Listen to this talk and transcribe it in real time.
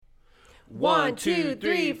1, 2,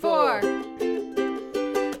 3, 4.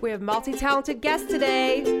 We have multi-talented guests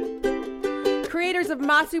today. Creators of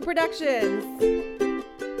Masu Productions.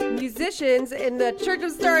 Musicians in the Church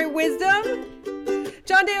of Starry Wisdom.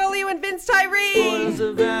 John Day Oliu and Vince Tyree. Spoils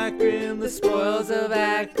of Akron, the Spoils of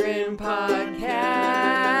Akron podcast.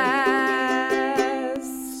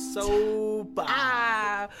 So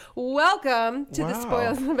bad. Welcome to the Wow.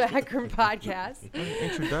 Spoils of Akron podcast.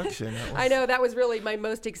 Introduction. I know that was really my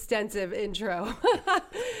most extensive intro.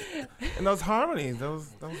 And those harmonies, that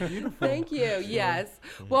was beautiful. Thank you. Yes.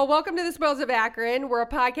 Well, welcome to the Spoils of Akron. We're a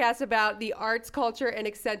podcast about the arts, culture, and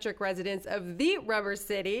eccentric residents of the Rubber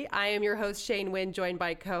City. I am your host, Shane Wynn, joined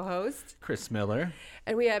by co-host Chris Miller.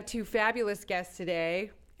 And we have two fabulous guests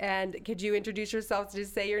today. And could you introduce yourselves,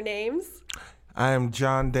 just say your names? I am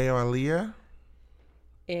John Day Oliu.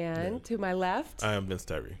 And to my left, I am Vince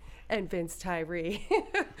Tyree. and Vince Tyree.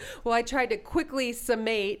 Well, I tried to quickly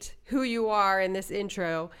summate who you are in this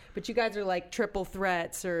intro, but you guys are like triple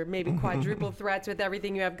threats or maybe quadruple threats with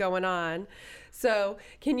everything you have going on. So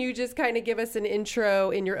can you just kind of give us an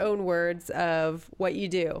intro in your own words of what you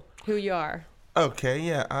do, who you are? Okay,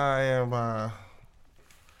 yeah, I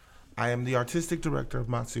am the artistic director of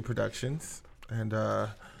Masu Productions, and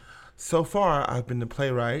so far I've been the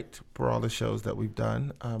playwright for all the shows that we've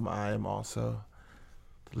done. I am also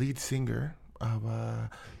the lead singer of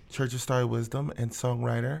Church of Starry Wisdom and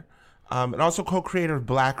songwriter, and also co-creator of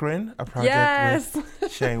Blackrin, a project with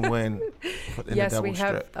Shane Wynn. Yes, we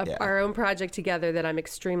have our own project together that I'm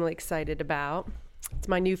extremely excited about. It's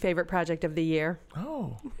my new favorite project of the year.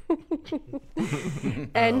 Oh.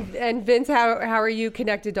 And Vince, how are you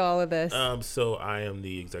connected to all of this? So I am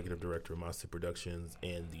the executive director of Masu Productions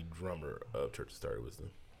and the drummer of Church of Starry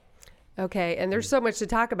Wisdom. Okay, and there's so much to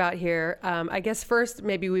talk about here. I guess first,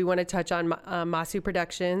 maybe we want to touch on Masu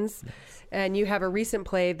Productions. Yes. And you have a recent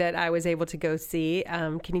play that I was able to go see.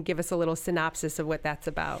 Can you give us a little synopsis of what that's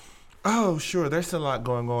about? Oh, sure. There's a lot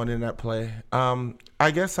going on in that play. I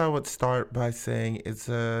guess I would start by saying it's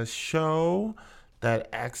a show that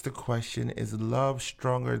asks the question, is love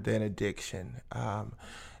stronger than addiction?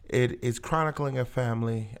 It is chronicling a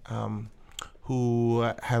family who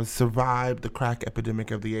have survived the crack epidemic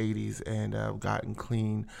of the 80s and gotten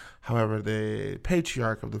clean. However, the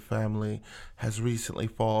patriarch of the family has recently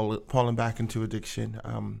fallen back into addiction,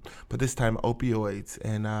 but this time opioids.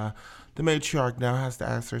 And the matriarch now has to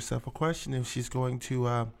ask herself a question if she's going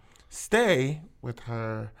to stay with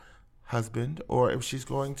her husband or if she's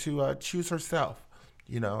going to choose herself,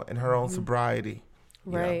 in her own sobriety.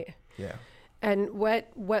 Right. Yeah. And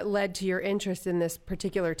what led to your interest in this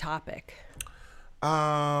particular topic?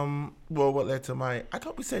 Well, what led to I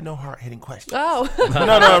thought we said no hard-hitting questions. Oh.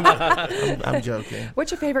 No, I'm joking.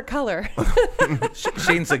 What's your favorite color?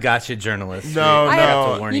 Shane's a gotcha journalist. No. I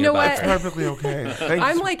have to warn You know about what? That's perfectly okay. Thanks.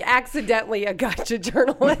 I'm like accidentally a gotcha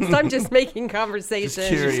journalist. I'm just making conversation.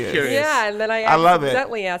 Just curious. Yeah, and then I love it.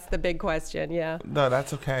 accidentally asked the big question. Yeah. No,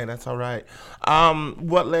 that's okay. That's all right.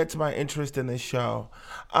 What led to my interest in this show?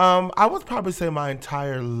 I would probably say my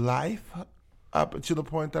entire life up to the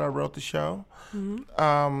point that I wrote the show.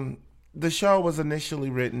 Mm-hmm. The show was initially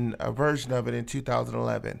written, a version of it in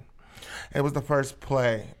 2011. It was the first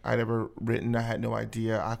play I'd ever written. I had no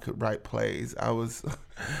idea I could write plays. I was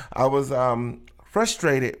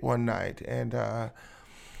frustrated one night, and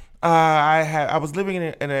I was living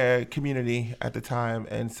in a community at the time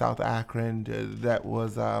in South Akron that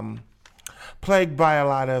was plagued by a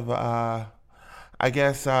lot of,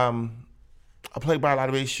 plagued by a lot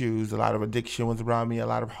of issues. A lot of addiction was around me, a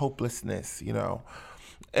lot of hopelessness,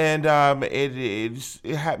 And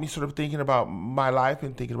it had me sort of thinking about my life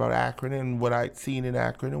and thinking about Akron and what I'd seen in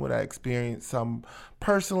Akron and what I experienced, some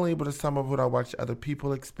personally, but some of what I watched other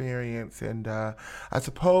people experience. And I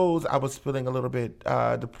suppose I was feeling a little bit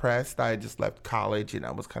depressed. I had just left college and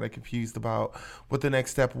I was kind of confused about what the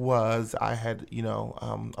next step was. I had, I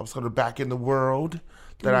was sort of back in the world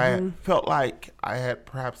that I felt like I had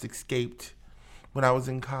perhaps escaped when I was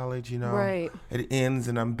in college, Right. It ends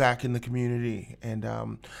and I'm back in the community and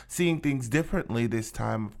seeing things differently this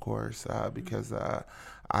time, of course, because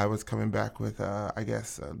I was coming back with, a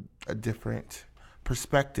different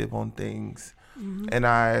perspective on things. Mm-hmm. And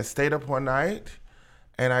I stayed up one night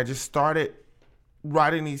and I just started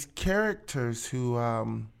writing these characters who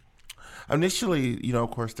initially,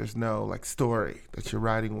 of course, there's no story that you're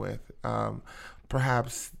writing with.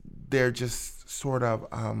 Perhaps they're just sort of...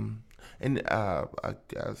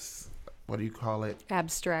 what do you call it?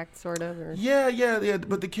 Abstract, sort of? Or? Yeah.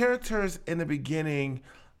 But the characters in the beginning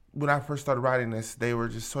when I first started writing this, they were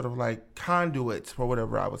just sort of like conduits for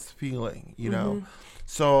whatever I was feeling, you know.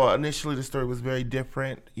 So initially the story was very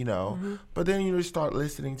different, you know, but then you just start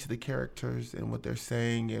listening to the characters and what they're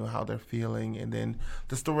saying and how they're feeling, and then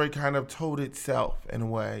the story kind of told itself in a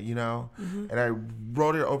way, you know. And I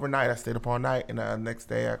wrote it overnight. I stayed up all night, and the next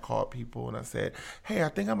day I called people and I said, hey, I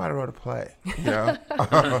think I might have wrote a play, you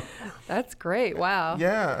know. That's great. Wow.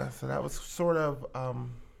 Yeah, so that was sort of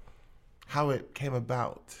how it came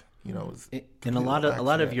about. You know, and a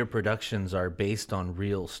lot of your productions are based on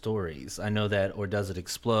real stories. I know that, Or Does It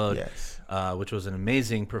Explode, Yes. Which was an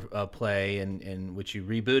amazing play, and which you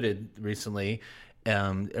rebooted recently,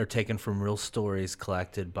 are taken from real stories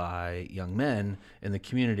collected by young men in the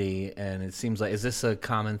community. And it seems like, is this a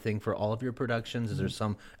common thing for all of your productions? Is there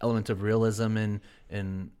some element of realism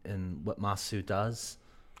in what Masu does?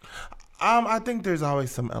 I think there's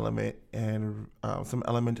always some element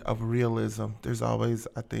of realism. There's always,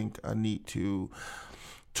 I think, a need to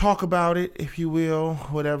talk about it, if you will,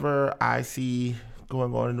 whatever I see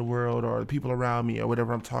going on in the world or the people around me or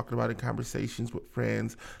whatever I'm talking about in conversations with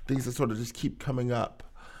friends, things that sort of just keep coming up.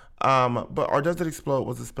 But Or Does It Explode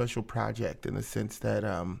was a special project in the sense that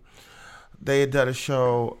they had done a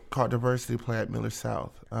show called Diversity Play at Miller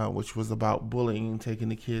South, which was about bullying and taking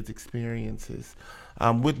the kids' experiences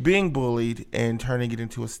with being bullied and turning it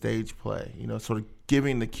into a stage play, you know, sort of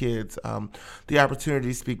giving the kids the opportunity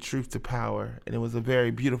to speak truth to power. And it was a very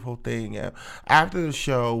beautiful thing. After the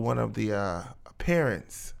show, one of the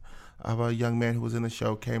parents of a young man who was in the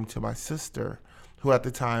show came to my sister, who at the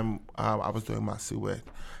time I was doing Masu with.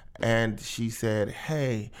 And she said,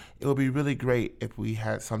 hey, it would be really great if we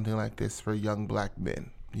had something like this for young black men,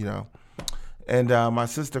 you know. And my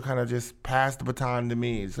sister kind of just passed the baton to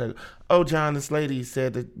me. It's like, oh, John, this lady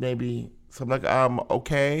said that maybe. So I'm like,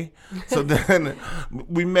 okay. So then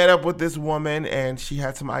we met up with this woman, and she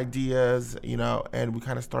had some ideas, you know, and we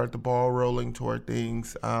kind of started the ball rolling toward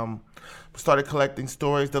things. Started collecting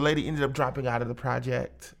stories. The lady ended up dropping out of the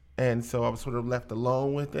project. And so I was sort of left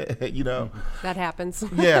alone with it, you know. That happens.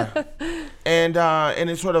 Yeah. And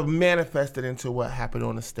it sort of manifested into what happened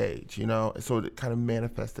on the stage, you know. So it kind of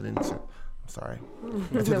manifested into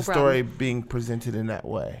the story being presented in that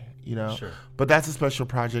way, you know. Sure. But that's a special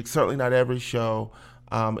project. Certainly not every show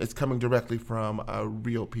is coming directly from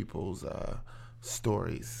real people's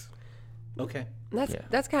stories. Okay.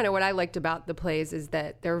 That's kind of what I liked about the plays, is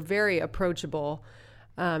that they're very approachable.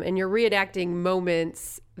 And you're reenacting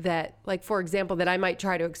moments that, like, for example, that I might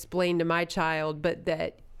try to explain to my child, but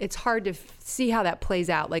that it's hard to see how that plays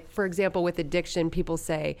out. Like, for example, with addiction, people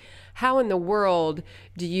say, how in the world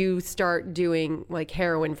do you start doing, like,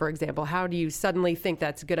 heroin, for example? How do you suddenly think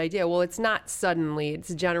that's a good idea? Well, it's not suddenly.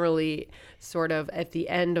 It's generally sort of at the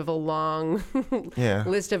end of a long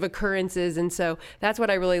list of occurrences. And so that's what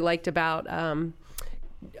I really liked about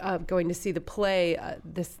going to see the play,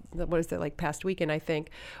 past weekend, I think,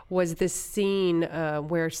 was this scene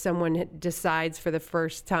where someone decides for the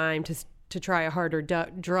first time to try a harder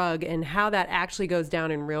drug, and how that actually goes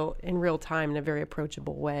down in real time in a very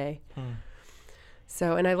approachable way.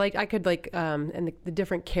 So, and I could and the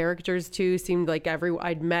different characters too seemed like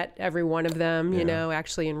I'd met every one of them, you know,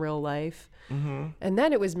 actually in real life. And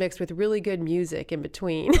then it was mixed with really good music in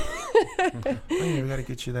between. We got to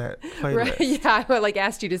get you that playlist. Right, yeah, I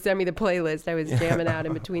asked you to send me the playlist. I was jamming out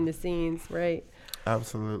in between the scenes, right?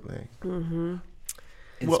 Absolutely.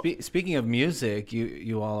 And speaking of music,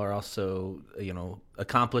 you all are also, you know,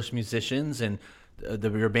 accomplished musicians, and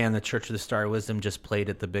your band, the Church of the Star of Wisdom, just played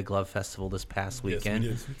at the Big Love Festival this past weekend.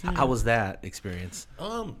 Yes, we did. How was that experience?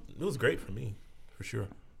 It was great for me, for sure.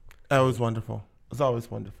 That was wonderful. It's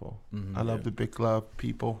always wonderful. I love the Big Love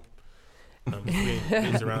people.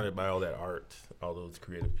 Being surrounded by all that art, all those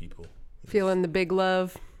creative people. Feeling the big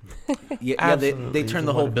love. Yeah, they turned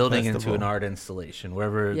the whole building festival. into an art installation.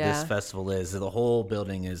 Wherever this festival is, the whole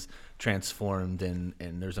building is transformed, and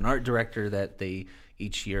there's an art director that they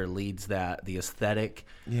each year leads the aesthetic.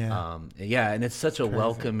 And it's such a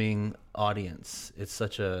welcoming audience. It's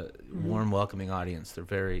such a warm, welcoming audience. They're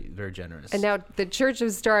very, very generous. And now the Church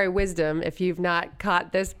of Starry Wisdom, if you've not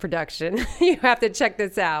caught this production, you have to check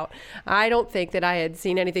this out. I don't think that I had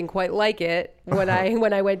seen anything quite like it when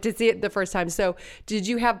I went to see it the first time. So did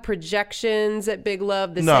you have projections at Big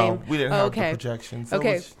Love? No, we didn't have the projections.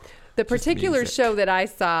 Okay. The particular music. show that I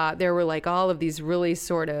saw, there were like all of these really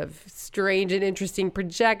sort of strange and interesting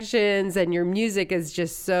projections, and your music is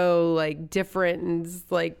just so like different and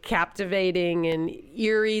like captivating and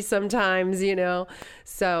eerie sometimes, you know.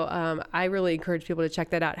 So I really encourage people to check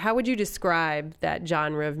that out. How would you describe that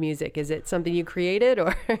genre of music? Is it something you created,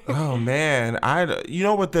 or? Oh man, you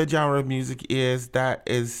know what the genre of music is? That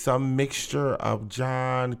is some mixture of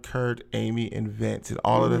John, Kurt, Amy, and Vince, and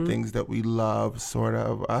all of the things that we love, sort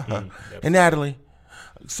of, and Natalie,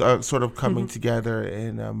 sort of coming together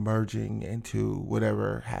and merging into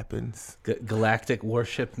whatever happens. Galactic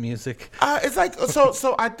worship music. It's like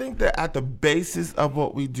so. I think that at the basis of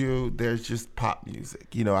what we do, there's just pop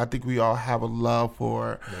music. You know, I think we all have a love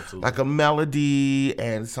for like a melody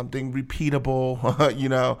and something repeatable. You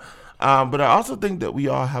know. But I also think that we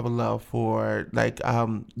all have a love for like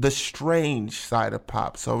the strange side of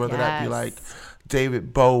pop. So whether that be like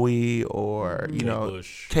David Bowie or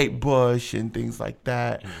Kate Bush and things like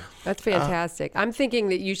that. That's fantastic. I'm thinking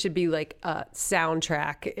that you should be like a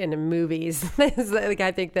soundtrack in the movies. Like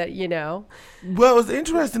I think that, you know. Well, it's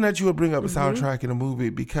interesting that you would bring up a soundtrack in a movie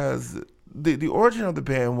because the origin of the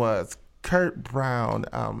band was Kurt Brown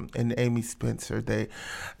and Amy Spencer. They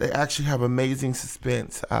actually have Amazing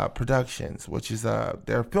Suspense Productions, which is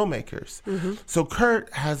they're filmmakers. So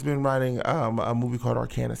Kurt has been writing a movie called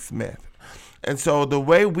Arcana Smith. And so the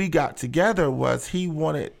way we got together was he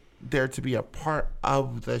wanted there to be a part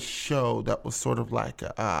of the show that was sort of like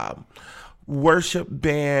a worship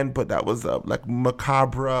band, but that was like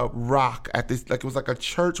macabre rock at this, like it was like a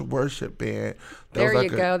church worship band. There you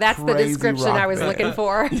go. That's the description I was looking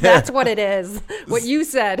for. Yeah. That's what it is. What you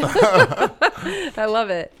said. I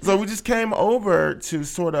love it. So we just came over to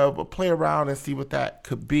sort of play around and see what that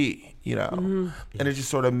could be, you know, and it just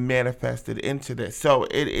sort of manifested into this. So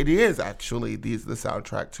it is actually the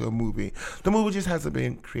soundtrack to a movie. The movie just hasn't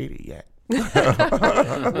been created yet.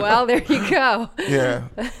 Well, there you go. Yeah.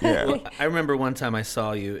 Well, I remember one time I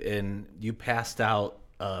saw you and you passed out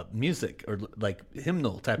music or like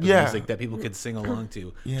hymnal type of music that people could sing along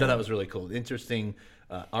to. So that was really cool. Interesting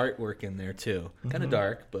artwork in there too. Kind of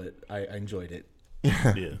dark, but I enjoyed it.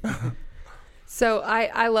 Yeah. So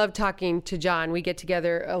I love talking to John. We get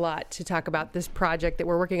together a lot to talk about this project that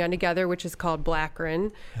we're working on together, which is called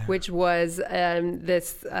Blackrin, which was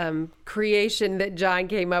this creation that John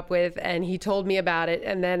came up with, and he told me about it.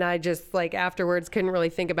 And then I just like afterwards couldn't really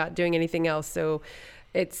think about doing anything else. So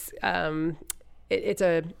it's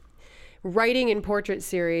a writing and portrait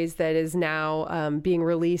series that is now being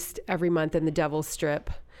released every month in the Devil's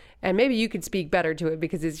Strip. And maybe you could speak better to it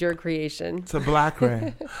because it's your creation. It's a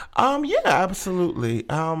Blackrin. Yeah, absolutely.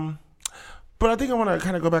 But I think I want to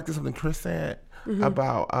kind of go back to something Chris said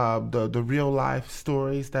about the real life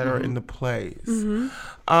stories that are in the plays.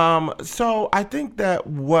 So I think that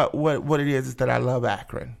what it is that I love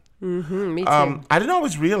Akron. Me too. I didn't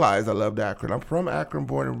always realize I loved Akron. I'm from Akron,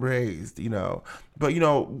 born and raised, you know. But, you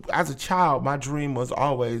know, as a child, my dream was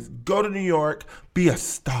always go to New York, be a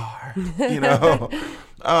star, you know.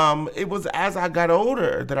 It was as I got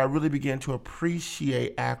older that I really began to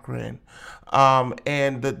appreciate Akron.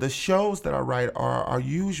 And the shows that I write are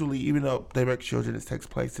usually, even though Direct Children, it takes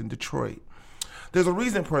place in Detroit. There's a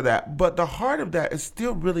reason for that, but the heart of that is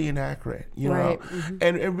still really in Akron, you know,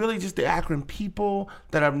 and really just the Akron people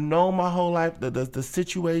that I've known my whole life, the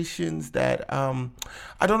situations that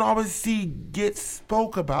I don't always see get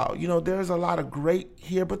spoke about. You know, there's a lot of great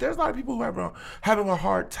here, but there's a lot of people who are having a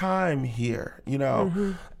hard time here, you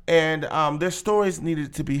know. And their stories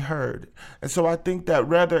needed to be heard. And so I think that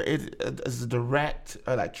rather it is a direct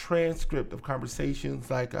like transcript of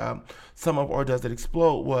conversations like some of Or Does It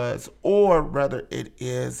Explode was, or rather it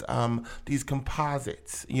is these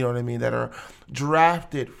composites, you know what I mean, that are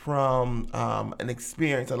drafted from an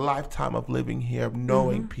experience, a lifetime of living here, of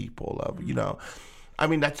knowing people, of, you know. I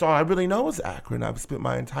mean, that's all I really know is Akron. I've spent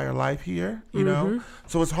my entire life here, you know?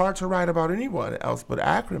 So it's hard to write about anyone else but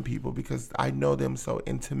Akron people because I know them so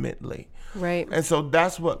intimately. Right. And so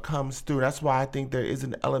that's what comes through. That's why I think there is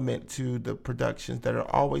an element to the productions that are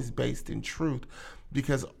always based in truth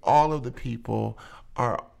because all of the people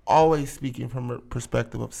are always speaking from a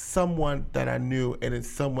perspective of someone that I knew, and in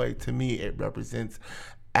some way, to me, it represents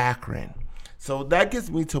Akron. So that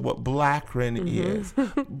gets me to what Blackrin is.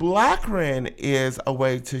 Blackrin is a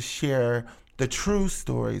way to share the true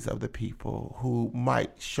stories of the people who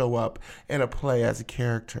might show up in a play as a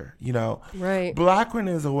character, you know. Right. Blackrin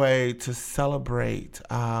is a way to celebrate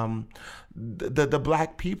the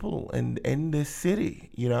black people in this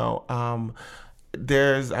city, you know.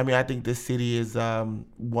 I think this city is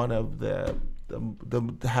one of the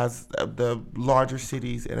larger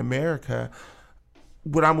cities in America.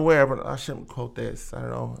 what I'm aware of, I shouldn't quote this. I don't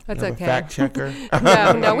know. That's You have okay. A fact checker.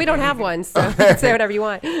 No, we don't have one, so you can say whatever you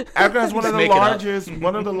want. Akron has one of the Make it up.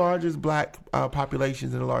 largest black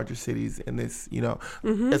populations in the larger cities in this,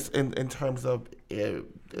 Mm-hmm. it's in terms of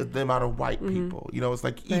the amount of white people, it's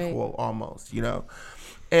like equal almost,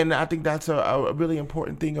 And I think that's a really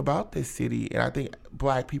important thing about this city. And I think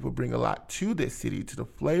black people bring a lot to this city, to the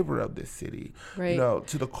flavor of this city, Right.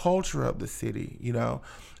 to the culture of the city,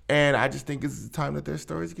 And I just think it's the time that their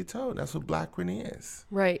stories get told. That's what Akron is.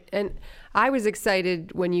 Right. And I was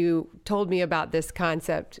excited when you told me about this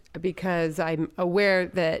concept because I'm aware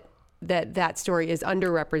that story is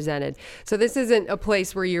underrepresented. So this isn't a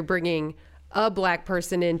place where you're bringing a black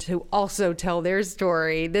person in to also tell their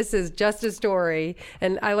story. This is just a story.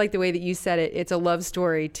 And I like the way that you said it. It's a love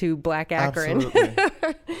story to Black Akron.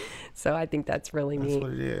 Absolutely. So I think that's really That's neat.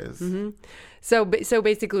 what it is. Mm-hmm. So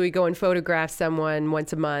basically we go and photograph someone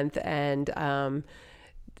once a month and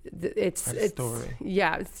it's story.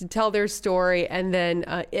 Yeah, it's to tell their story and then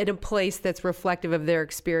in a place that's reflective of their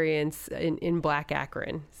experience in Black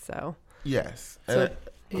Akron. So Yes. So-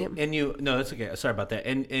 And it's okay. Sorry about that.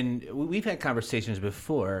 And we've had conversations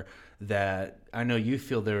before that I know you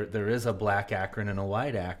feel there is a Black Akron and a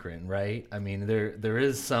white Akron, right? I mean, there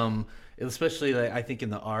is some, especially like, I think in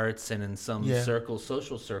the arts and in some circles,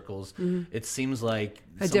 social circles, it seems like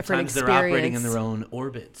A different sometimes they're operating in experience. their own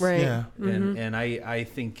orbits. Right. Yeah. And I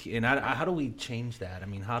think, how do we change that? I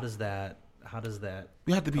mean, how does that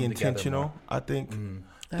We have to be come together intentional, more? I think.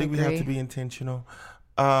 I I think we have to agree. be intentional.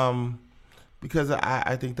 Because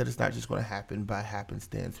I think that it's not just going to happen by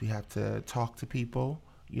happenstance. We have to talk to people,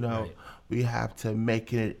 Right. We have to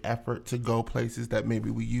make an effort to go places that maybe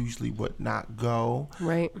we usually would not go.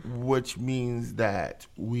 Right. Which means that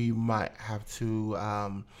we might have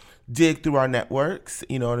to dig through our networks,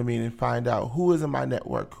 you know what I mean, and find out who is in my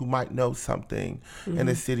network who might know something in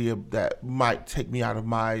the city that might take me out of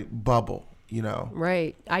my bubble.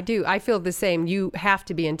 Right. I do. I feel the same. You have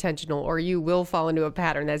to be intentional or you will fall into a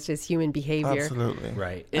pattern. That's just human behavior. Absolutely.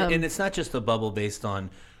 Right. And it's not just a bubble based on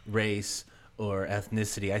race or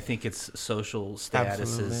ethnicity. I think it's social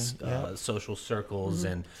statuses, Absolutely. Yeah. social circles.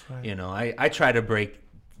 And, right. I try to break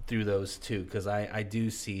through those too, because I do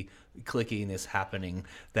see clickiness happening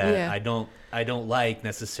that Yeah. I don't like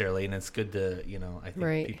necessarily. And it's good to, I think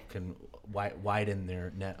Right. people can widen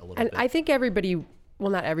their net a little And bit. I think everybody,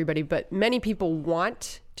 well, not everybody, but many people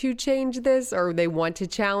want to change this or they want to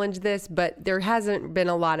challenge this, but there hasn't been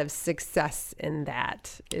a lot of success in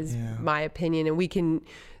that, is my opinion. And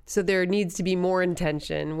so there needs to be more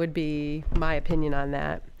intention, would be my opinion on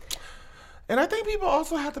that. And I think people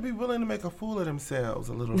also have to be willing to make a fool of themselves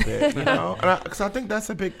a little bit, Because I think that's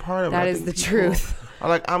a big part of it. That I is think the people truth. are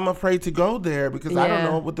like, I'm afraid to go there because I don't Yeah.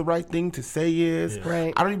 know what the right thing to say is. Yeah.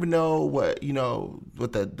 Right. I don't even know what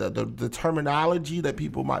the terminology that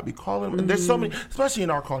people might be calling. And there's so many, especially in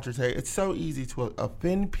our culture today, it's so easy to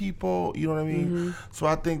offend people. You know what I mean? So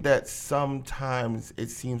I think that sometimes it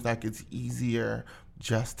seems like it's easier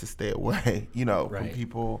just to stay away, from Right.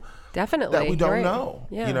 people Definitely. that we don't right. know,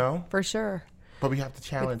 Yeah, for sure. but we have to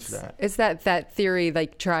challenge that. It's that theory,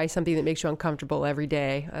 like try something that makes you uncomfortable every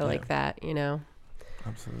day. I like that,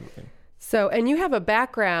 Absolutely. So, and you have a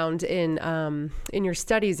background in your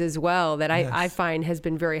studies as well that I Yes. find has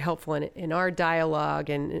been very helpful in our dialogue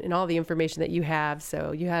and in all the information that you have.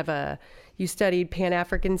 So you studied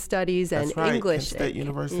Pan-African Studies and That's right. English. Kent State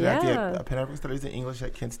University. Yeah. I did Pan-African Studies and English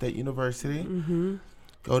at Kent State University. Mm-hmm.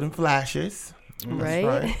 Golden Flashes. That's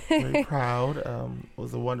Right. Very proud. It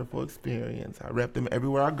was a wonderful experience. I rep them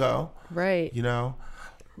everywhere I go. Right.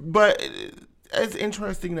 But it's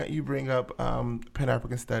interesting that you bring up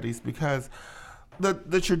Pan-African Studies because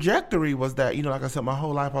the trajectory was that, like I said, my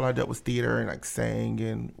whole life all I did was theater and like sang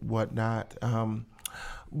and whatnot.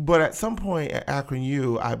 But at some point at Akron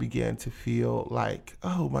U, I began to feel like,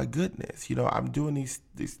 oh my goodness, I'm doing these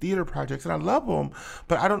theater projects and I love them,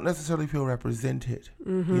 but I don't necessarily feel represented,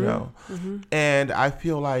 And I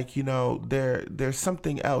feel like, there's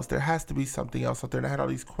something else. There has to be something else out there. And I had all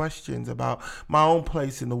these questions about my own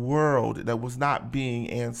place in the world that was not being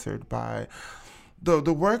answered by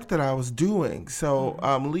the work that I was doing. So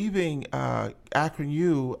leaving Akron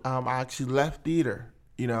U, I actually left theater.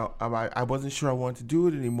 I wasn't sure I wanted to do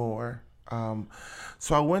it anymore.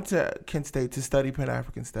 So I went to Kent State to study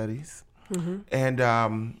Pan-African Studies. And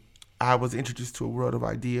I was introduced to a world of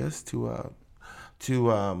ideas, to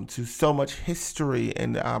so much history.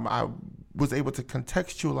 And I was able to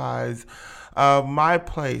contextualize my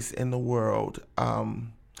place in the world.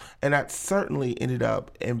 And that certainly ended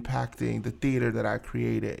up impacting the theater that I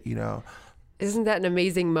created, Isn't that an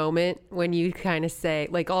amazing moment when you kind of say,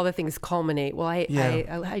 like, all the things culminate? Well,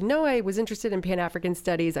 I know I was interested in Pan-African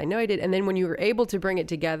studies. I know I did. And then when you were able to bring it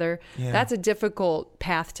together, that's a difficult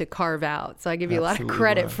path to carve out. So I give you a lot of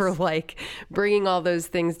credit for, like, bringing all those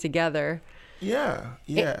things together. Yeah.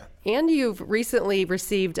 And you've recently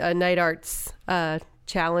received a Night Arts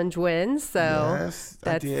Challenge win, so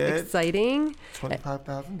that's exciting.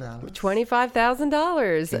 $25,000.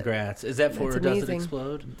 $25,000. Congrats! Is that for Does It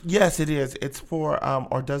Explode? Yes, it is. It's for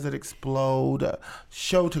or Does It Explode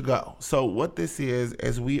show to go. So what this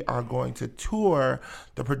is we are going to tour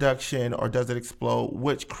the production or Does It Explode,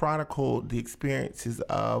 which chronicled the experiences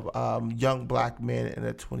of young black men in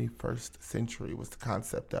the 21st century. Was the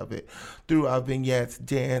concept of it through vignettes,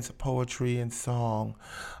 dance, poetry, and song.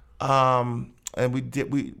 And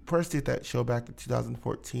we first did that show back in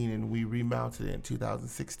 2014, and we remounted it in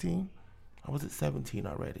 2016. Or was it 17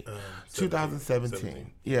 already?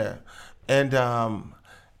 2017. Yeah.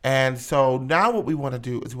 And so now what we want to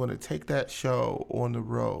do is we want to take that show on the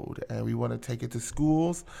road, and we want to take it to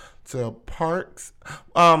schools, to parks.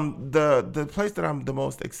 The place that I'm the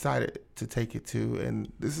most excited to take it to, and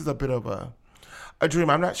this is a bit of a dream.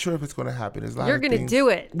 I'm not sure if it's going to happen. There's a lot You're going to do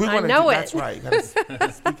it. I know it. That's right.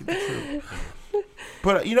 Gotta speak the truth.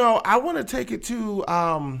 But, I want to take it to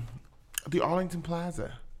the Arlington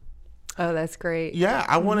Plaza. Oh, that's great. Yeah,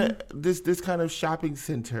 I want to, this kind of shopping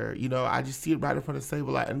center, I just see it right in front of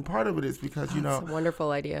Save-A-Lot. And part of it is because, That's a wonderful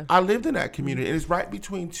idea. I lived in that community, and it's right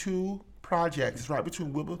between two projects. It's right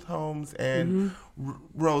between Wilbur Homes and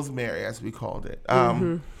Rosemary, as we called it.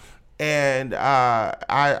 And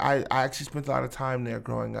I actually spent a lot of time there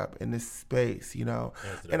growing up in this space,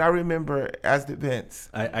 And I remember, as did Vince.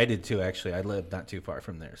 I did too, actually. I lived not too far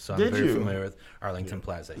from there, so I'm very familiar with Arlington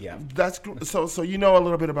Plaza. Yeah, that's so you know a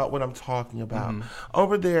little bit about what I'm talking about.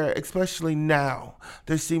 Over there, especially now,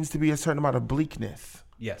 there seems to be a certain amount of bleakness.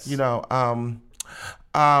 Yes.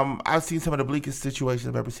 I've seen some of the bleakest situations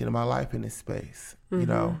I've ever seen in my life in this space.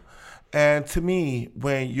 And to me,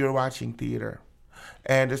 when you're watching theater,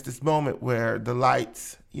 and there's this moment where the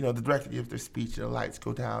lights, the director gives their speech and the lights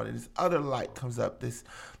go down, and this other light comes up, this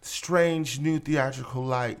strange new theatrical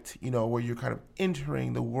light, where you're kind of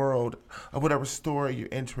entering the world of whatever story you're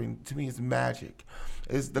entering. To me, it's magic.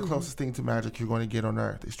 It's the closest thing to magic you're going to get on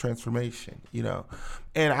earth. It's transformation,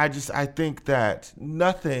 And I think that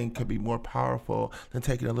nothing could be more powerful than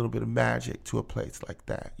taking a little bit of magic to a place like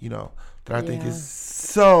that, that I think is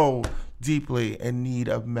so deeply in need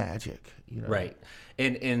of magic. Right.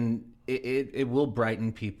 And it will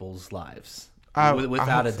brighten people's lives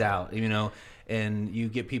without a doubt, and you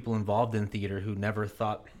get people involved in theater who never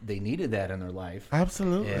thought they needed that in their life.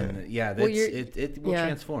 Absolutely. And it will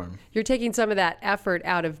transform. You're taking some of that effort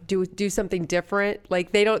out of do something different.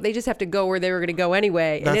 Like they just have to go where they were going to go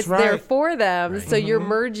anyway. And it's there for them. Right. So you're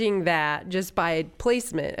merging that just by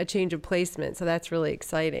placement, a change of placement. So that's really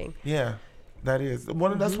exciting. Yeah, that is.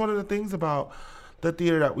 That's one of the things about the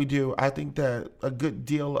theater that we do. I think that a good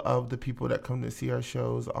deal of the people that come to see our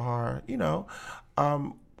shows are,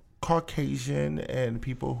 Caucasian and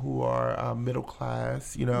people who are middle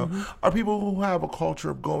class, are people who have a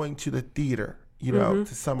culture of going to the theater, to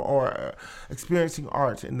some, or experiencing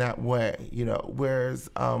art in that way, whereas,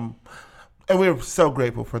 and we're so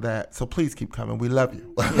grateful for that. So please keep coming. We love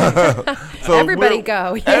you. So everybody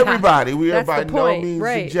go. Yeah. Everybody. We are That's by no means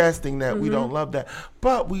suggesting that we don't love that.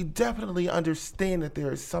 But we definitely understand that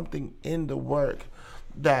there is something in the work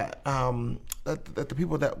that that the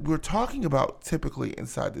people that we're talking about typically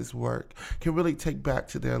inside this work can really take back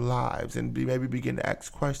to their lives and maybe begin to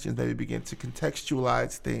ask questions, maybe begin to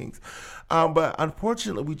contextualize things. But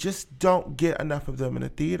unfortunately, we just don't get enough of them in the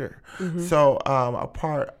theater. So a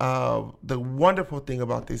part of the wonderful thing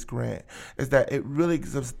about this grant is that it really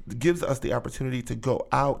gives us the opportunity to go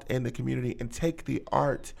out in the community and take the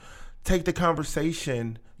art, take the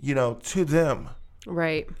conversation, to them.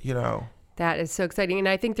 Right. That is so exciting. And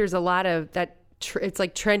I think there's a lot of that. It's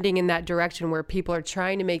like trending in that direction where people are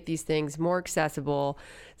trying to make these things more accessible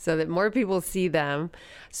so that more people see them.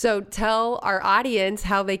 So tell our audience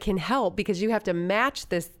how they can help, because you have to match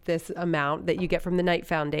this amount that you get from the Knight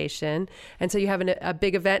Foundation. And so you have a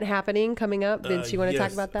big event happening coming up. Vince, you want to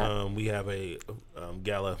talk about that? We have a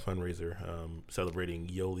gala fundraiser celebrating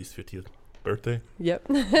Yoli's 50th birthday. Yep.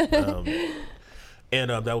 And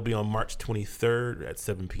that will be on March 23rd at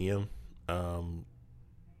 7 p.m.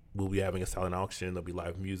 We'll be having a silent auction. There'll be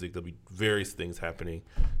live music. There'll be various things happening.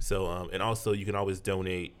 So, and also you can always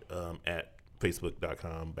donate at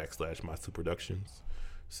facebook.com/MySuperProductions.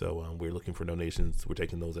 So we're looking for donations. We're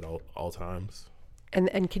taking those at all times.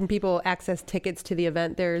 And can people access tickets to the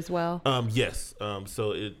event there as well? Yes.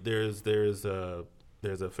 So there's a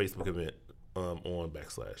Facebook event on /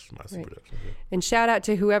 Myson Productions. Yeah. And shout out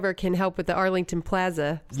to whoever can help with the Arlington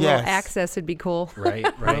Plaza. Yes. Little access would be cool. Right.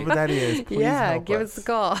 Whatever that is, please Yeah, help give us a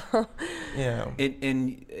call. Yeah.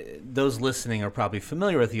 And those listening are probably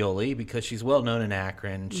familiar with Yoli because she's well known in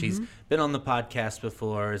Akron. She's been on the podcast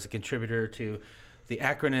before as a contributor to The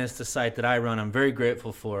Akronist, a site that I run. I'm very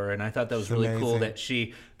grateful for her, and I thought that was really cool amazing. that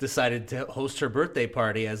she decided to host her birthday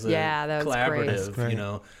party as a that was great. That's collaborative. great. You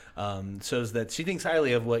know, shows that she thinks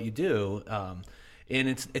highly of what you do. And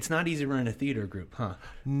it's not easy running a theater group, huh?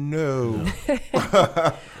 No. Not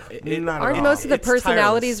Aren't at all. most of the It's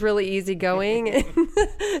personalities tireless. really easygoing?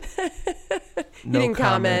 You didn't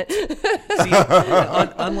comment. See,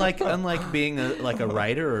 unlike being a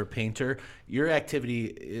writer or a painter, your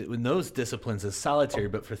activity in those disciplines is solitary.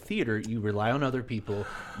 But for theater, you rely on other people.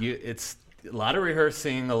 It's a lot of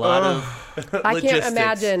rehearsing, a lot of I logistics. can't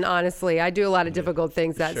imagine, honestly. I do a lot of difficult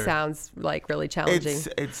things. That Sure. sounds like really challenging.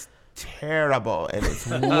 It's terrible and it's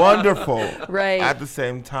wonderful Right. at the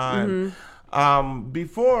same time.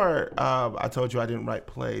 Before I told you I didn't write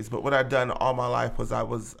plays, but what I'd done all my life was I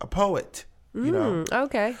was a poet. You know,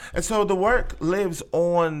 Okay. and so the work lives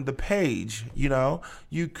on the page. You know,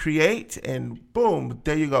 you create and boom,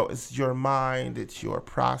 there you go. It's your mind, it's your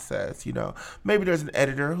process. You know, maybe there's an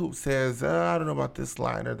editor who says, I don't know about this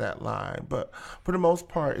line or that line, but for the most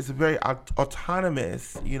part, it's a very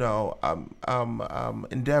autonomous, you know,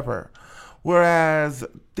 endeavor. Whereas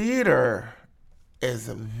theater is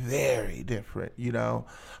very different, you know.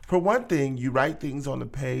 For one thing, you write things on the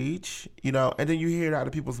page, you know, and then you hear it out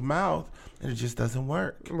of people's mouth, and it just doesn't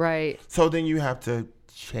work. Right. So then you have to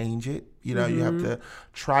change it. You know, you have to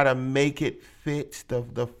try to make it fit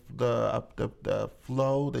the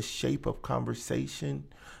flow, the shape of conversation.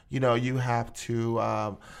 You know, you have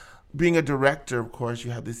to. Being a director, of course,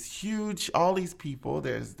 you have this huge, all these people.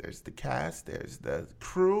 There's the cast, there's the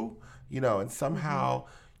crew. You know, and somehow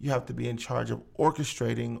you have to be in charge of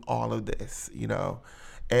orchestrating all of this. You know,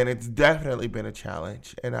 and it's definitely been a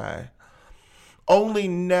challenge. And only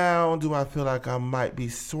now do I feel like I might be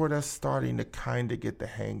sort of starting to kind of get the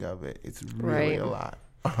hang of it. It's really Right. a lot.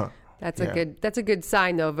 That's Yeah. that's a good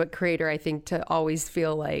sign though of a creator, I think, to always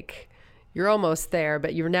feel like you're almost there,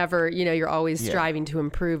 but you're never, you're always Yeah. striving to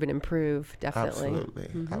improve and improve. Definitely. Absolutely.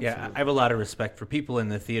 Absolutely. Yeah, I have a lot of respect for people in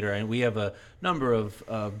the theater, and we have a number of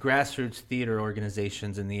grassroots theater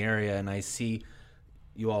organizations in the area, and I see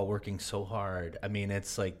you all working so hard. I mean,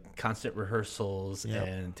 it's like constant rehearsals, Yep.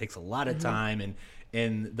 and it takes a lot of time,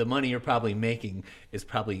 and the money you're probably making is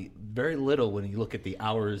probably very little when you look at the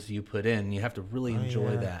hours you put in. You have to really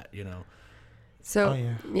enjoy that, you know. So Oh,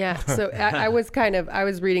 yeah. yeah, so I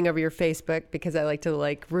was reading over your Facebook because I like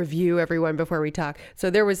to review everyone before we talk. So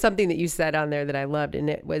there was something that you said on there that I loved, and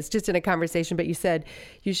it was just in a conversation, but you said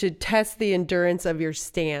you should test the endurance of your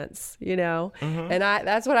stance, and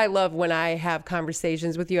that's what I love when I have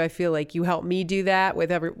conversations with you. I feel like you help me do that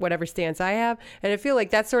with whatever stance I have, and I feel like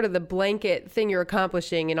that's sort of the blanket thing you're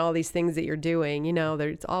accomplishing in all these things that you're doing.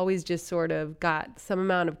 There's always just sort of got some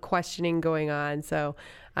amount of questioning going on. So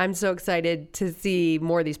I'm so excited to see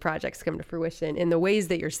more of these projects come to fruition in the ways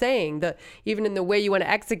that you're saying. Even in the way you want to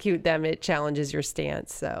execute them, it challenges your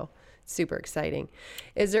stance. So super exciting.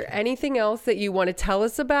 Is there anything else that you want to tell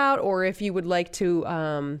us about, or if you would like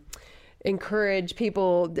to encourage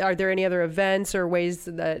people? Are there any other events or ways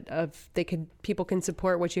that people can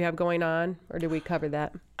support what you have going on, or did we cover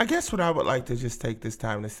that? I guess what I would like to just take this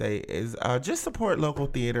time to say is just support local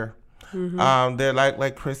theater. They're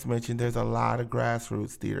like Chris mentioned, there's a lot of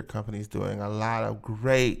grassroots theater companies doing a lot of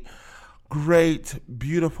great,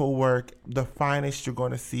 beautiful work, the finest you're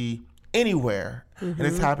going to see anywhere. And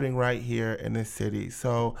it's happening right here in this city.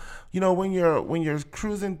 So, when you're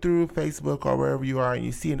cruising through Facebook or wherever you are and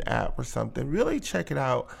you see an app or something, really check it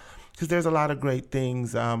out, because there's a lot of great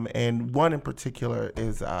things. And one in particular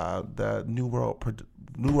is the New World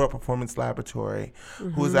Performance Laboratory,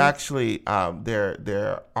 who is actually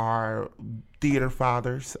there are theater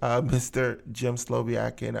fathers, Mr. Jim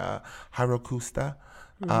Sloviak and Jairo Custa.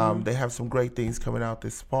 They have some great things coming out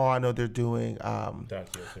this fall. I know they're doing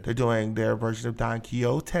their version of Don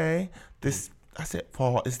Quixote. I said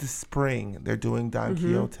fall, is this spring. They're doing Don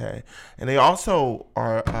Quixote. And they also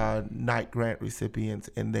are Knight Grant recipients,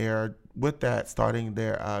 and they are with that starting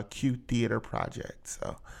their Q Theater project.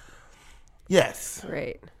 So yes.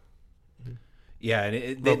 Great. Yeah,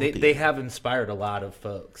 and Local they theater. have inspired a lot of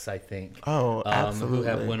folks, I think. Oh, Who absolutely.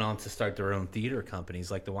 have went on to start their own theater companies,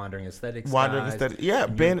 like the Wandering Aesthetics. Wandering guys, Aesthetics, yeah,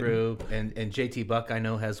 and Ben- your group, and JT Buck I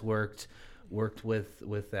know has worked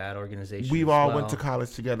with that organization. We as all well. went to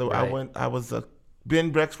college together. Right. I was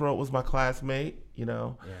Ben Brexroth was my classmate, you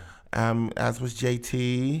know. Yeah. As was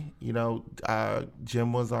JT, you know.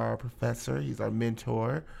 Jim was our professor. He's our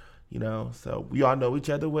mentor, you know. So we all know each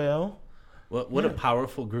other well. What a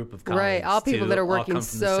powerful group of colleagues. Right, all people to that are all working come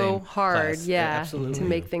from the so same hard, class. to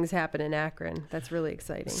make things happen in Akron. That's really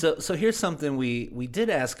exciting. So here's something we did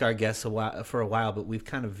ask our guests for a while, but we've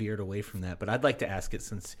kind of veered away from that. But I'd like to ask it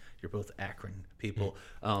since you're both Akron people.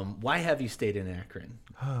 Why have you stayed in Akron?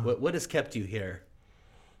 What has kept you here?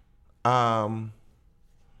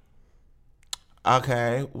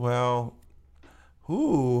 Okay, well,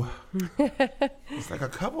 it's like a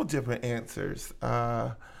couple different answers.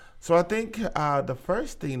 So I think the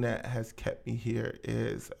first thing that has kept me here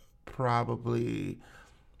is probably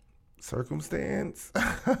circumstance.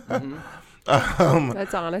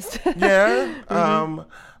 That's honest. Yeah.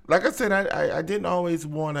 Like I said, I didn't always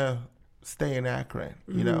want to stay in Akron,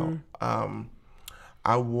 you know.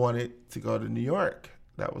 I wanted to go to New York.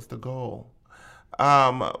 That was the goal.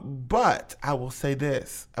 But I will say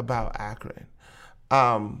this about Akron.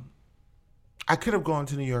 I could have gone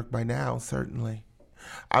to New York by now, certainly.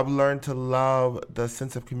 I've learned to love the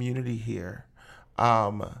sense of community here.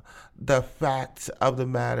 The fact of the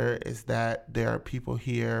matter is that there are people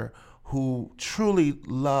here who truly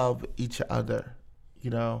love each other, you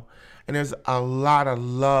know, and there's a lot of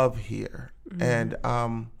love here. And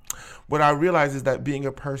what I realize is that being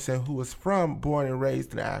a person who was born and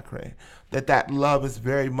raised in Akron, that love is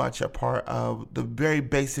very much a part of the very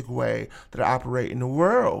basic way that I operate in the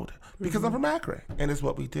world because I'm from Akron, and it's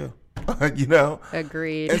what we do. You know?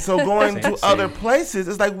 Agreed. And so going to Same. other places,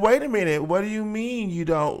 it's like, wait a minute, what do you mean you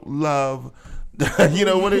don't love, you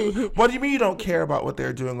know, what do you mean you don't care about what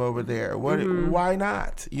they're doing over there? Why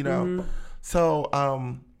not? You know? So,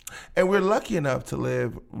 and we're lucky enough to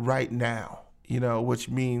live right now, you know, which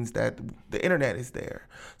means that the internet is there.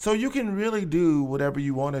 So you can really do whatever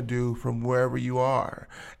you want to do from wherever you are,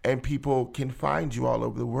 and people can find you all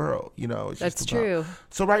over the world, you know? It's That's just about- true.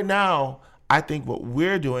 So right now, I think what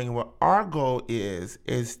we're doing and what our goal is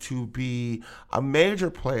to be a major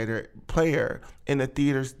player in the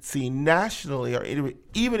theater scene nationally or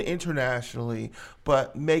even internationally,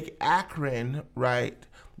 but make Akron, right,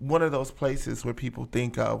 one of those places where people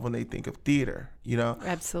think of when they think of theater, you know?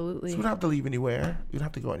 Absolutely. So we don't have to leave anywhere. We don't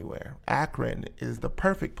have to go anywhere. Akron is the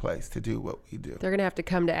perfect place to do what we do. They're going to have to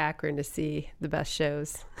come to Akron to see the best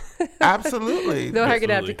shows. Absolutely. They're going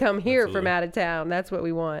to have to Absolutely. come here from Absolutely. out of town. That's what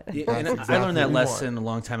we want. Yeah, That's and I exactly learned that what we want. lesson a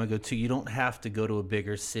long time ago too. You don't have to go to a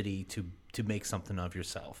bigger city to make something of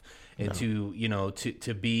yourself and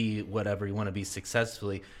to be whatever you want to be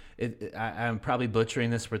successfully. I'm probably butchering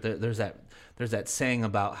this, but there's that saying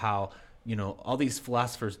about how, you know, all these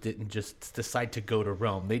philosophers didn't just decide to go to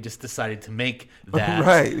Rome. They just decided to make that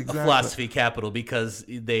Right, a exactly. philosophy capital because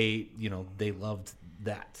they loved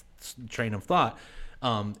that train of thought.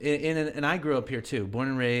 And I grew up here too, born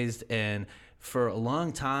and raised, and for a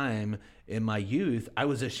long time in my youth, I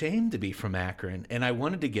was ashamed to be from Akron, and I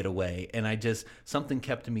wanted to get away, and something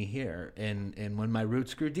kept me here. And when my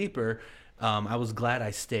roots grew deeper, I was glad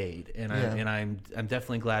I stayed, and I'm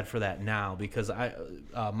definitely glad for that now because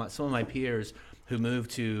some of my peers who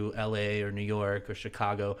moved to L.A. or New York or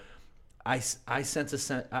Chicago, I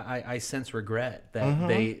sense regret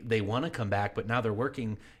that they want to come back, but now they're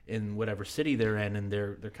working in whatever city they're in, and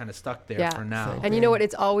they're kind of stuck there for now. And you know what?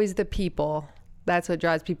 It's always the people. That's what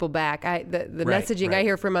drives people back. The Right, messaging I right.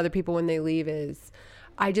 hear from other people when they leave is,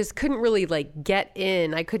 I just couldn't really get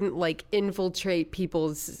in. I couldn't infiltrate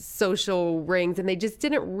people's social rings, and they just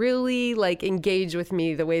didn't really engage with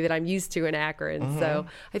me the way that I'm used to in Akron. So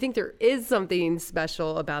I think there is something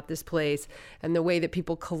special about this place and the way that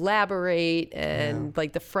people collaborate and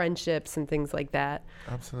the friendships and things like that.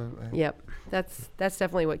 Absolutely. Yep. That's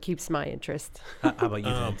definitely what keeps my interest. How about you,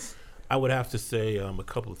 Vince? I would have to say a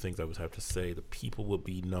couple of things. I would have to say the people would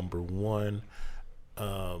be number one.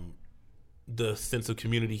 The sense of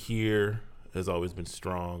community here has always been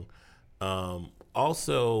strong.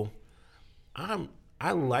 Also,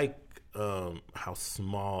 I like how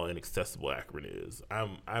small and accessible Akron is.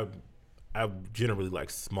 I generally like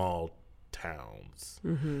small towns,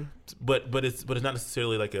 but it's not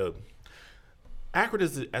necessarily like a. Akron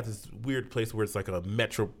is at this weird place where it's like a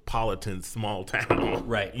metropolitan small town,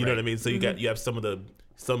 Right, You know right. what I mean? So you have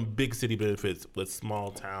some big city benefits with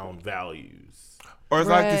small town values. Or as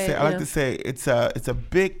I like to say, Right, I like to say it's a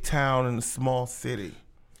big town in a small city.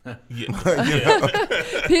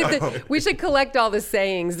 We should collect all the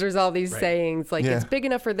sayings. There's all these sayings like Yeah. it's big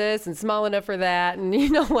enough for this and small enough for that, and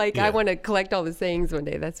I want to collect all the sayings one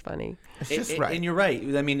day. That's funny. It's just right. And you're right.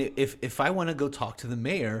 I mean, if I want to go talk to the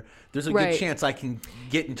mayor, there's a Right. good chance I can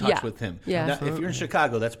get in touch Yeah. with him. Yeah. Now, if you're in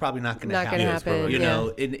Chicago, that's probably not going to Not happen. going to it's happen. probably- You yeah.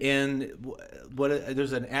 know,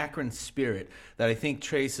 there's an Akron spirit that I think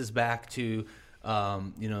traces back to,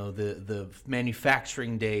 the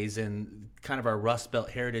manufacturing days and kind of our Rust Belt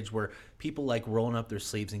heritage where people like rolling up their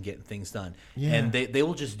sleeves and getting things done. Yeah. And they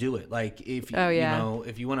will just do it. Like if Oh, yeah.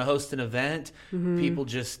 if you want to host an event, people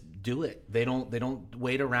just do it. They don't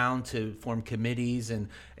wait around to form committees and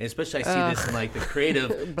especially I see this in like the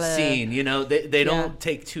creative Blah. scene. They Yeah. don't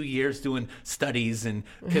take 2 years doing studies and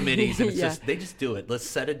committees and it's Yeah. they just do it. Let's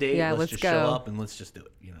set a date, Yeah, let's let's just go. show up and let's just do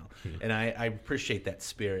it, And I appreciate that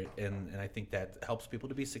spirit and I think that helps people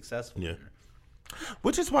to be successful. Yeah.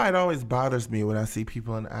 Which is why it always bothers me when I see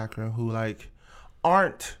people in Akron who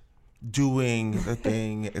aren't doing the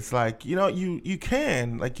thing. It's like, you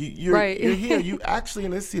can, like you're Right. you're here. You actually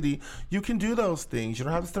in this city, you can do those things. You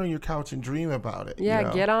don't have to sit on your couch and dream about it.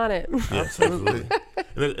 Yeah, get on it. Absolutely.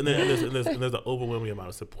 And there's an overwhelming amount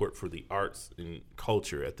of support for the arts and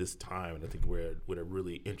culture at this time. And I think we're at a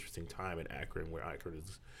really interesting time in Akron, where Akron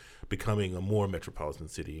is becoming a more metropolitan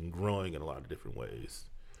city and growing in a lot of different ways.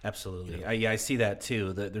 Absolutely. I see that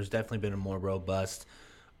too. There's definitely been a more robust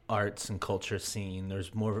arts and culture scene.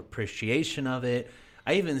 There's more appreciation of it.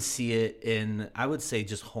 I even see it in, I would say,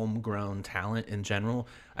 just homegrown talent in general.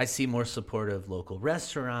 I see more support of local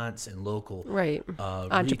restaurants and local Right.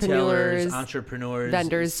 retailers, entrepreneurs,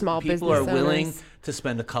 vendors, small people business are willing owners. to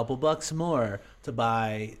spend a couple bucks more to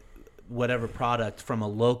buy whatever product from a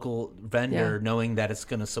local vendor, Yeah. knowing that it's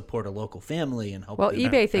going to support a local family and help. Well, them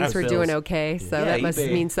eBay thinks we're fulfill- doing okay, so Yeah, that must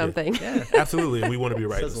eBay. mean something. Yeah, Absolutely. And we want to be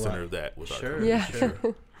right in the Says a lot. center of that with our Sure. company. Yeah. Sure.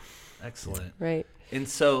 Excellent. Right. And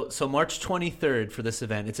so March 23rd for this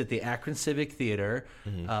event, it's at the Akron Civic Theater.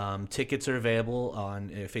 Tickets are available on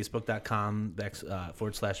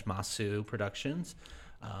facebook.com/Masu Productions.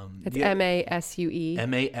 It's yeah, MASUE.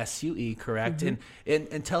 MASUE, correct. And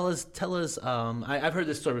tell us. I've heard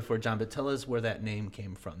this story before, John, but tell us where that name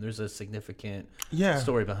came from. There's a significant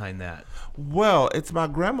story behind that. Well, it's my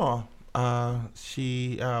grandma.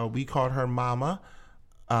 We called her Mama,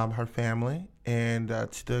 her family, and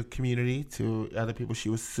to the community, to other people, she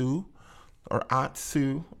was Sue, or Aunt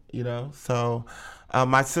Sue. So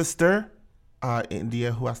my sister,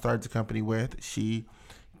 India, who I started the company with, she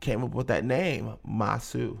came up with that name,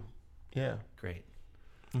 Masu. Yeah. Great.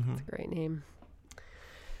 It's a great name.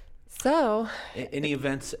 So, Any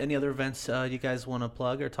other events you guys want to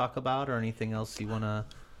plug or talk about, or anything else you want to?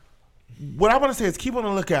 What I want to say is keep on the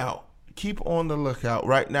lookout. Keep on the lookout.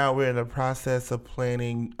 Right now, we're in the process of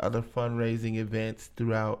planning other fundraising events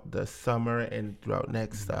throughout the summer and throughout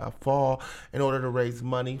next fall in order to raise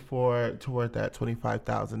money toward that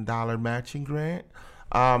 $25,000 matching grant.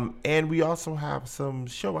 And we also have some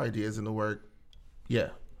show ideas in the work. Yeah.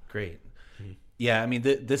 Great. Yeah, I mean,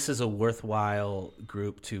 this is a worthwhile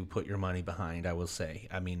group to put your money behind, I will say.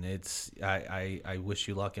 I mean, I wish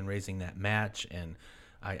you luck in raising that match, and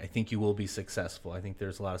I think you will be successful. I think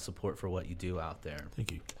there's a lot of support for what you do out there.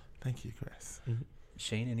 Thank you. Thank you, Chris.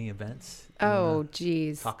 Shane, any events you oh, wanna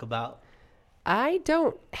geez. talk about? I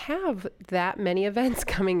don't have that many events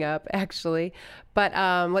coming up, actually. But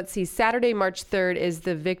let's see. Saturday, March 3rd is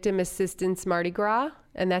the Victim Assistance Mardi Gras,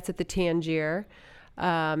 and that's at the Tangier.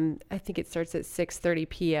 I think it starts at 6:30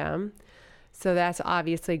 p.m. So that's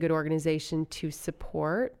obviously a good organization to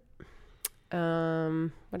support.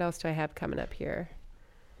 What else do I have coming up here?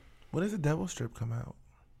 When does the Devil Strip come out?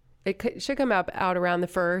 It should come out around the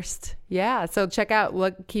 1st. Yeah. So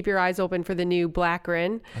keep your eyes open for the new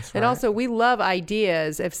Blackrin. That's And right. also, we love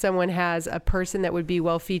ideas. If someone has a person that would be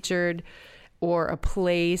well featured or a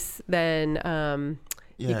place, then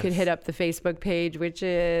you could Yes. hit up the Facebook page, which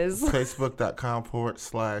is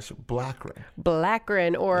Facebook.com/Blackrin.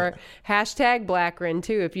 Blackrin or hashtag Blackrin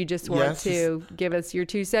too, if you just want Yes. to give us your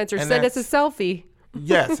 2 cents or And send us a that's- selfie.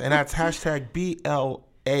 Yes, and that's hashtag BLAKRON.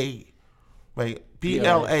 BLAKRON. There we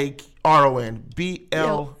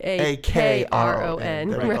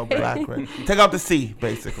go, Right. Blackrin. Take out the C,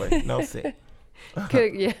 basically. No C.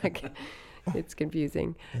 Yeah. It's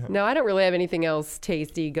confusing. No, I don't really have anything else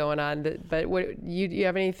tasty going on. But what you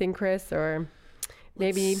have anything, Chris, or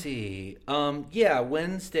maybe? Let's see. Yeah,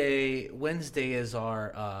 Wednesday is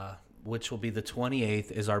our, which will be the 28th,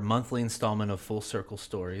 is our monthly installment of Full Circle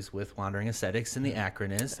Stories with Wandering Aesthetics in the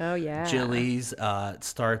Acronist. Oh, yeah. Jilly's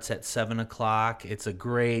starts at 7 o'clock. It's a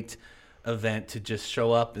great event to just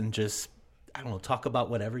show up and just I don't know, talk about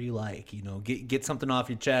whatever you like. You know, get something off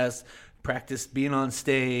your chest. Practice being on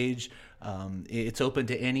stage. It's open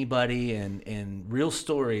to anybody, and real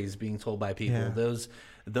stories being told by people. Yeah.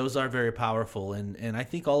 Those are very powerful, and I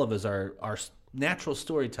think all of us are natural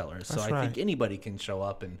storytellers. So That's I think right. anybody can show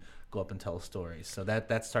up and go up and tell stories. So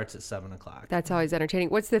that starts at 7:00. That's always entertaining.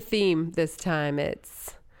 What's the theme this time? I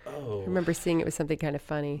Oh, remember seeing it was something kind of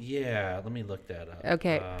funny. yeah. Let me look that up.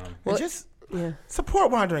 Okay. And Well, just yeah, support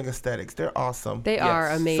Wandering Aesthetics. They're awesome. they are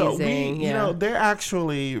Yes. amazing. So we, yeah. you know, they're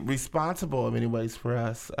actually responsible in many ways for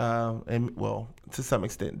us, and well, to some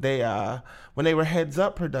extent, they when they were Heads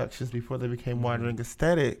Up Productions before they became Wandering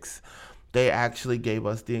Aesthetics, they actually gave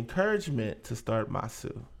us the encouragement to start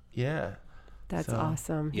Masu. Yeah, That's So-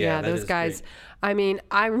 awesome. Yeah, Yeah, that those is guys. great. I mean,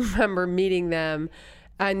 I remember meeting them,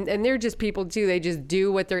 and they're just people too. They just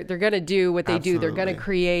do what they're gonna do. What they do, they're gonna Absolutely.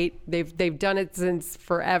 create. They've done it since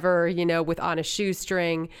forever. You know, with on a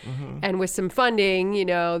shoestring, Mm-hmm. and with some funding, you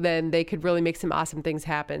know, then they could really make some awesome things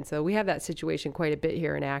happen. So we have that situation quite a bit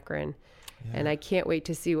here in Akron. And I can't wait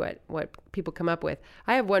to see what people come up with.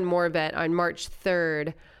 I have one more event on March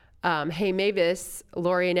 3rd. Hey Mavis,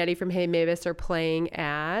 Lori and Eddie from Hey Mavis are playing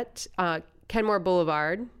at Kenmore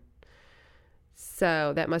Boulevard.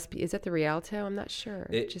 So that must be, is that the Rialto? I'm not sure.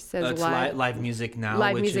 It just says it's live. live music now.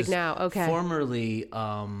 Live which Music is Now, okay. Formerly,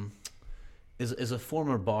 is a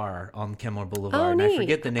former bar on Kenmore Boulevard. Oh, and I neat.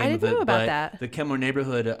 forget the name I of didn't it, know about but that. the Kenmore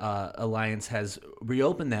Neighborhood Alliance has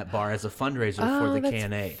reopened that bar as a fundraiser for Oh, the that's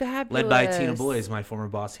KNA, led by Tina fabulous. Boys, my former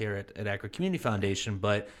boss here at Akron Community Foundation.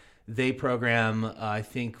 But they program, I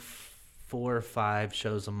think, 4 or 5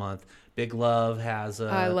 shows a month. Big Love has a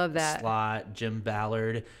I love that. slot. Jim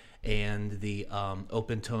Ballard. And the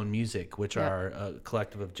Open Tone Music, which Yep. are a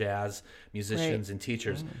collective of jazz musicians Right. and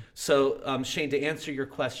teachers. So, Shane, to answer your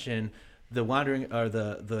question, the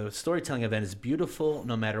the storytelling event is beautiful.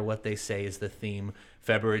 No matter what they say is the theme.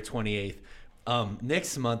 February 28th.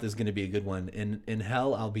 Next month is going to be a good one. In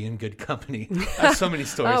hell, I'll be in good company. I have so many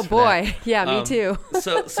stories. Oh for that. boy. Yeah, me too.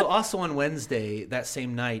 so also on Wednesday, that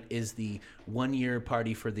same night, is the 1-year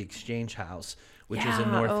party for the Exchange House, which is in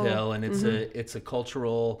Yeah, North oh, Hill, and it's a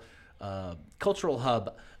cultural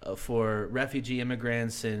hub for refugee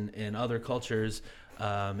immigrants and other cultures.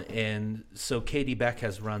 And so Katie Beck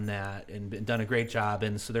has run that and done a great job,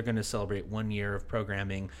 and so they're going to celebrate 1 year of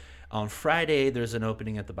programming. On Friday, there's an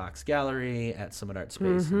opening at the Box Gallery at Summit Art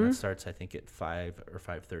Space, and that starts, I think, at 5 or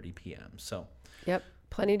 5:30 p.m. So Yep.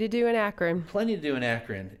 Plenty to do in Akron. plenty to do in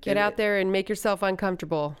Akron. Get out there and make yourself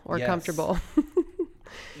uncomfortable or Yes. comfortable.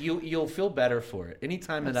 You'll feel better for it.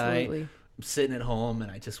 Anytime that Absolutely. I'm sitting at home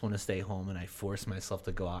and I just want to stay home and I force myself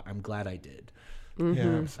to go out, I'm glad I did. Yeah,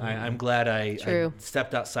 absolutely. I'm glad I True.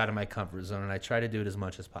 stepped outside of my comfort zone, and I try to do it as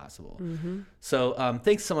much as possible. So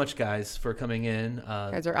thanks so much, guys, for coming in.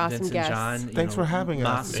 Guys are awesome Vince and guests. John, Thanks for having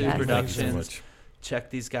us. Masu Yes. Productions. Thank you so much.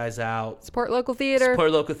 Check these guys out. Support local theater.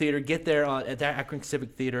 Support local theater. Get there at the Akron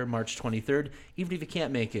Civic Theater, March 23rd. Even if you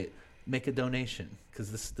can't make it, make a donation,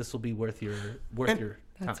 because this will be worth your time.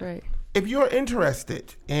 That's right. If you're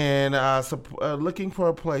interested in looking for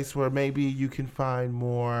a place where maybe you can find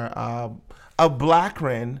more of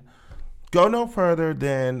Blackren, go no further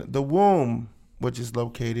than The Womb, which is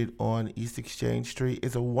located on East Exchange Street.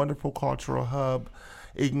 It's a wonderful cultural hub.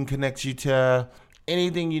 It can connect you to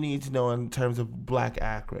anything you need to know in terms of Black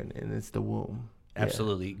Akron, and it's The Womb. Yeah.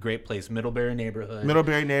 Absolutely. Great place. Middlebury neighborhood.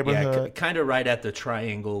 Middlebury neighborhood. Yeah, kind of right at the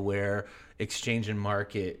triangle where Exchange and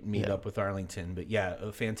Market meet Yeah. up with Arlington. But yeah,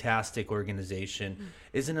 a fantastic organization.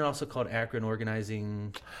 Isn't it also called Akron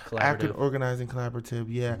Organizing Collaborative? Akron Organizing Collaborative,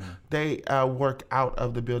 yeah. They work out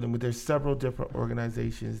of the building, but there's several different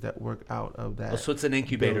organizations that work out of that. Oh, so it's an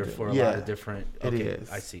incubator building. for a Yeah, lot of different. it Okay,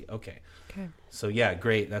 is. I see. Okay. Okay. So yeah,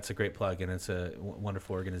 great. That's a great plug, and it's a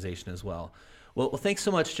wonderful organization as well. Well, thanks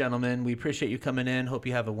so much, gentlemen. We appreciate you coming in. Hope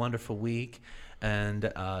you have a wonderful week. And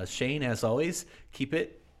Shane, as always, keep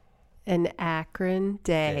it An Akron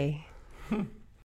day.